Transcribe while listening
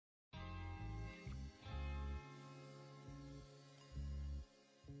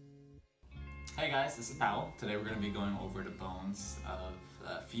Hey guys, this is Powell. Today we're going to be going over the bones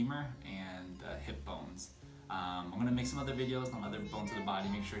of femur and hip bones. I'm going to make some other videos on other bones of the body.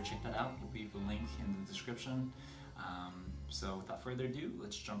 Make sure to check that out. We'll leave a link in the description. So without further ado,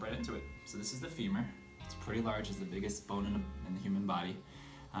 let's jump right into it. So this is the femur. It's pretty large. It's the biggest bone in the human body.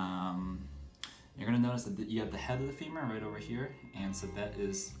 You're going to notice that you have the head of the femur right over here, and so that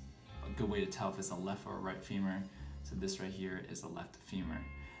is a good way to tell if it's a left or a right femur. So this right here is a left femur.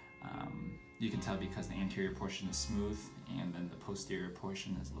 You can tell because the anterior portion is smooth and then the posterior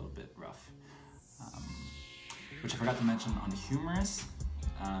portion is a little bit rough. Which I forgot to mention on the humerus,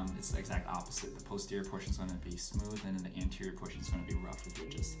 it's the exact opposite. The posterior portion is going to be smooth and then the anterior portion is going to be rough with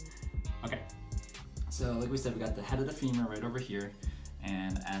ridges. Okay, so like we said, we got the head of the femur right over here,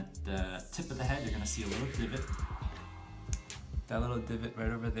 and at the tip of the head you're going to see a little divot. That little divot right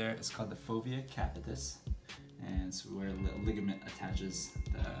over there is called the fovea capitis. And it's where the ligament attaches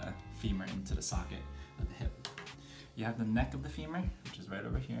the femur into the socket of the hip. You have the neck of the femur, which is right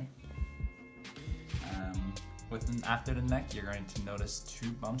over here. After the neck, you're going to notice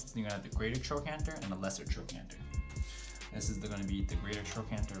two bumps. You're going to have the greater trochanter and the lesser trochanter. This is going to be the greater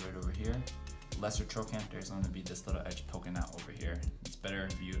trochanter right over here. Lesser trochanter is going to be this little edge poking out over here. It's better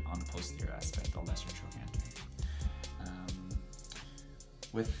viewed on the posterior aspect, the lesser trochanter.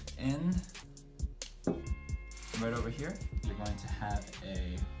 Within right over here, you're going to have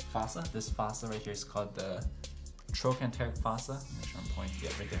a fossa. This fossa right here is called the trochanteric fossa. Make sure I'm pointing,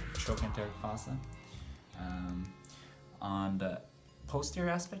 yeah, right there, trochanteric fossa. On the posterior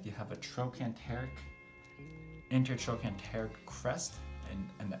aspect, you have a intertrochanteric crest, and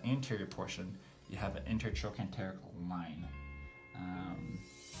in the anterior portion, you have an intertrochanteric line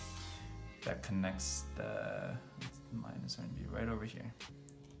that connects the line is going to be right over here.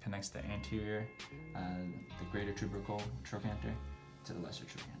 Connects the anterior, the greater tubercle trochanter to the lesser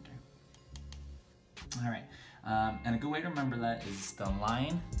trochanter. All right, and a good way to remember that is the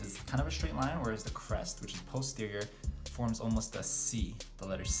line is kind of a straight line, whereas the crest, which is posterior, forms almost a C, the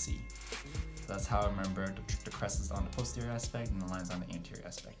letter C. So that's how I remember the crest is on the posterior aspect and the line's on the anterior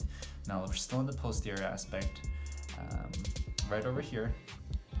aspect. Now we're still in the posterior aspect. Right over here,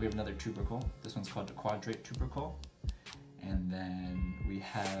 we have another tubercle. This one's called the quadrate tubercle. And then we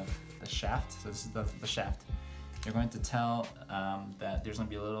have the shaft. So this is the shaft. You're going to tell that there's going to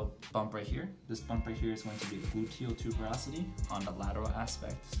be a little bump right here. This bump right here is going to be gluteal tuberosity on the lateral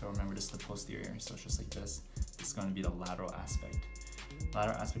aspect. So remember, this is the posterior, so it's just like this. This is going to be the lateral aspect.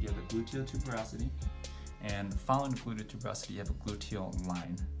 Lateral aspect, you have the gluteal tuberosity. And following the gluteal tuberosity, you have a gluteal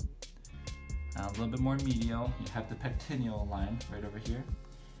line. A little bit more medial, you have the pectineal line right over here.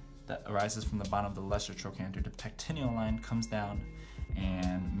 That arises from the bottom of the lesser trochanter. The pectineal line comes down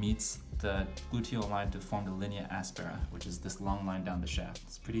and meets the gluteal line to form the linea aspera, which is this long line down the shaft.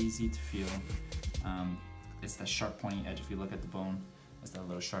 It's pretty easy to feel. It's that sharp pointing edge. If you look at the bone, it's that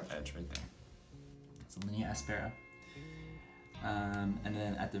little sharp edge right there. It's the linea aspera. And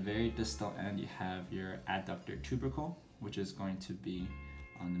then at the very distal end, you have your adductor tubercle, which is going to be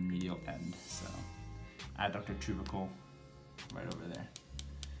on the medial end. So adductor tubercle right over there.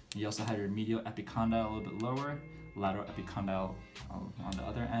 You also have your medial epicondyle a little bit lower, lateral epicondyle on the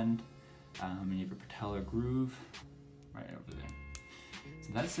other end, and you have your patellar groove right over there. So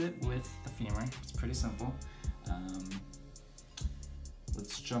that's it with the femur. It's pretty simple.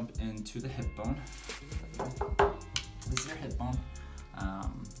 Let's jump into the hip bone. This is your hip bone.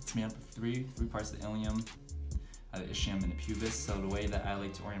 It's made up of three parts: the ilium, the ischium, and the pubis. So the way that I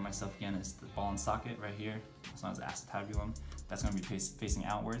like to orient myself again is the ball and socket right here, as well as the acetabulum. That's going to be facing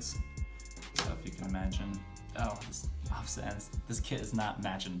outwards. So if you can imagine, this opposite ends. This kit is not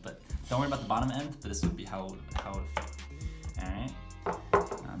matching, but don't worry about the bottom end. But this would be how it would fit. All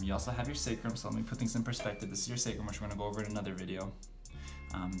right. You also have your sacrum. So let me put things in perspective. This is your sacrum, which we're going to go over in another video.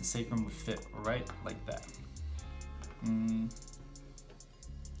 The sacrum would fit right like that. There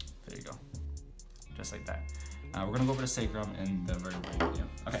you go, just like that. We're going to go over the sacrum in the vertebrae video.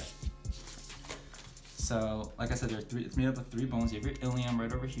 Okay. So, like I said, it's made up of three bones. You have your ilium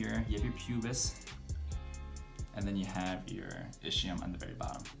right over here, you have your pubis, and then you have your ischium on the very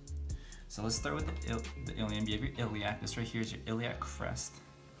bottom. So let's start with the ilium. You have your iliac. This right here is your iliac crest.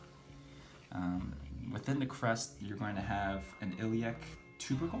 Within the crest, you're going to have an iliac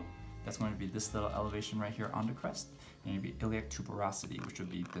tubercle. That's going to be this little elevation right here on the crest. And you have your iliac tuberosity, which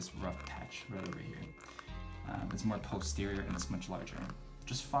would be this rough patch right over here. It's more posterior and it's much larger.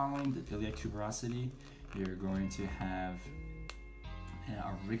 Just following the iliac tuberosity, you're going to have an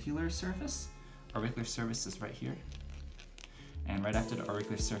auricular surface. Auricular surface is right here. And right after the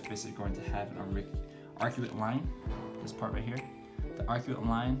auricular surface, you're going to have an arcuate line, this part right here. The arcuate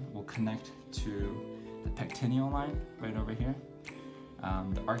line will connect to the pectineal line right over here.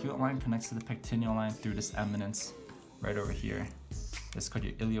 The arcuate line connects to the pectineal line through this eminence right over here. This is called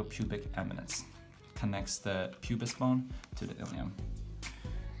your iliopubic eminence. Connects the pubis bone to the ilium.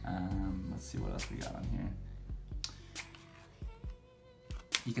 Let's see what else we got on here.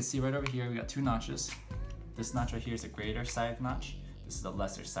 You can see right over here we got two notches. This notch right here is a greater sciatic notch. This is a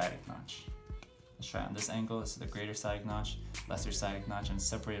lesser sciatic notch. Let's try on this angle. This is the greater sciatic notch, lesser sciatic notch, and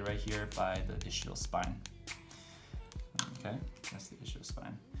separated right here by the ischial spine. Okay, that's the ischial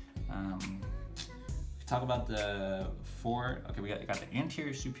spine. Talk about the we got the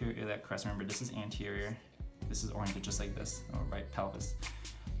anterior superior iliac crest. Remember, this is anterior. This is oriented just like this, right pelvis.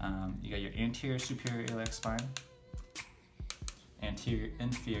 You got your anterior superior iliac spine, anterior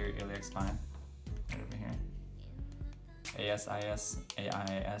inferior iliac spine, right over here. ASIS,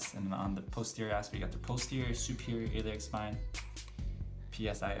 AIIS, and then on the posterior aspect, you got the posterior superior iliac spine,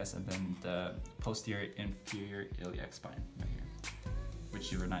 PSIS, and then the posterior inferior iliac spine right here, which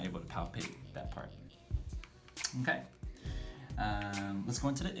you were not able to palpate that part. Okay, let's go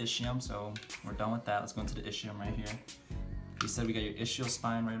into the ischium. So we're done with that. Let's go into the ischium right here. We said we got your ischial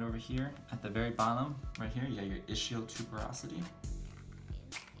spine right over here. At the very bottom, right here, you got your ischial tuberosity.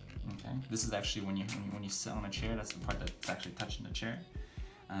 Okay, this is actually when you sit on a chair. That's the part that's actually touching the chair.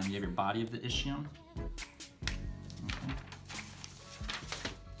 You have your body of the ischium. Okay.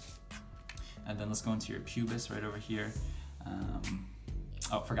 And then let's go into your pubis right over here.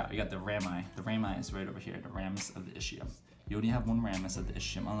 Oh, forgot, we got the rami. The rami is right over here, the ramus of the ischium. You only have one ramus of the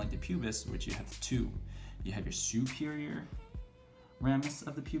ischium, unlike the pubis, which you have two. You have your superior ramus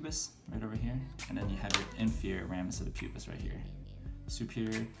of the pubis right over here, and then you have your inferior ramus of the pubis right here.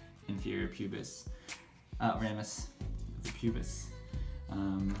 Superior, inferior pubis, ramus of the pubis.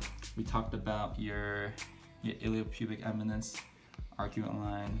 We talked about your iliopubic eminence, arcuate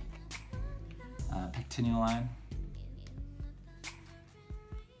line, pectineal line.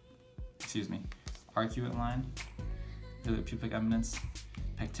 Arcuate line, iliopubic eminence,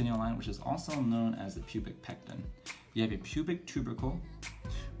 pectineal line, which is also known as the pubic pecten. You have your pubic tubercle,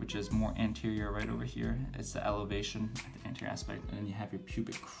 which is more anterior right over here. It's the elevation at the anterior aspect. And then you have your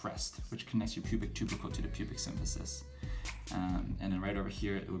pubic crest, which connects your pubic tubercle to the pubic symphysis. And then right over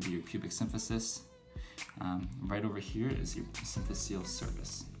here, it would be your pubic symphysis. Right over here is your symphyseal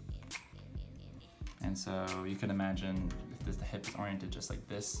surface. And so you can imagine if the hip is oriented just like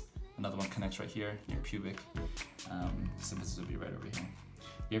this, another one connects right here, your pubic symphysis would be right over here.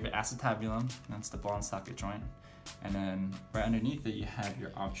 You have your acetabulum, that's the ball and socket joint. And then right underneath it, you have your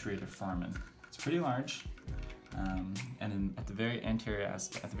obturator foramen. It's pretty large. And then at the very anterior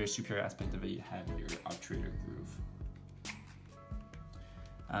aspect, at the very superior aspect of it, you have your obturator groove.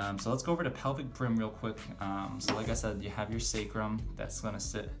 So let's go over the pelvic brim real quick. So like I said, you have your sacrum that's gonna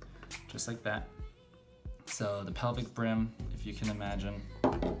sit just like that. So the pelvic brim, if you can imagine,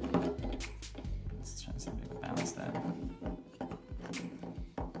 let's try to see if we can balance that.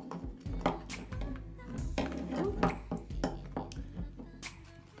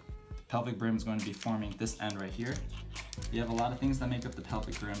 Pelvic brim is going to be forming this end right here. You have a lot of things that make up the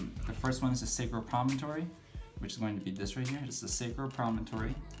pelvic brim. The first one is the sacropromontory, which is going to be this right here. This is the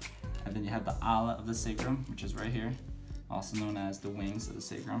sacropromontory. And then you have the ala of the sacrum, which is right here, also known as the wings of the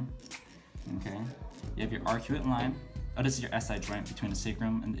sacrum. Okay. You have your arcuate line. Oh, this is your SI joint between the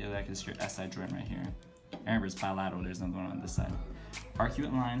sacrum and the iliac. This is your SI joint right here. Remember, it's bilateral. There's another one on this side.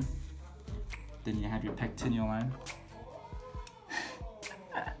 Arcuate line. Then you have your pectineal line.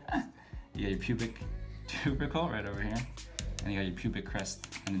 You got your pubic tubercle right over here. And you got your pubic crest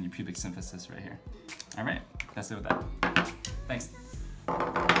and then your pubic symphysis right here. All right, that's it with that. Thanks.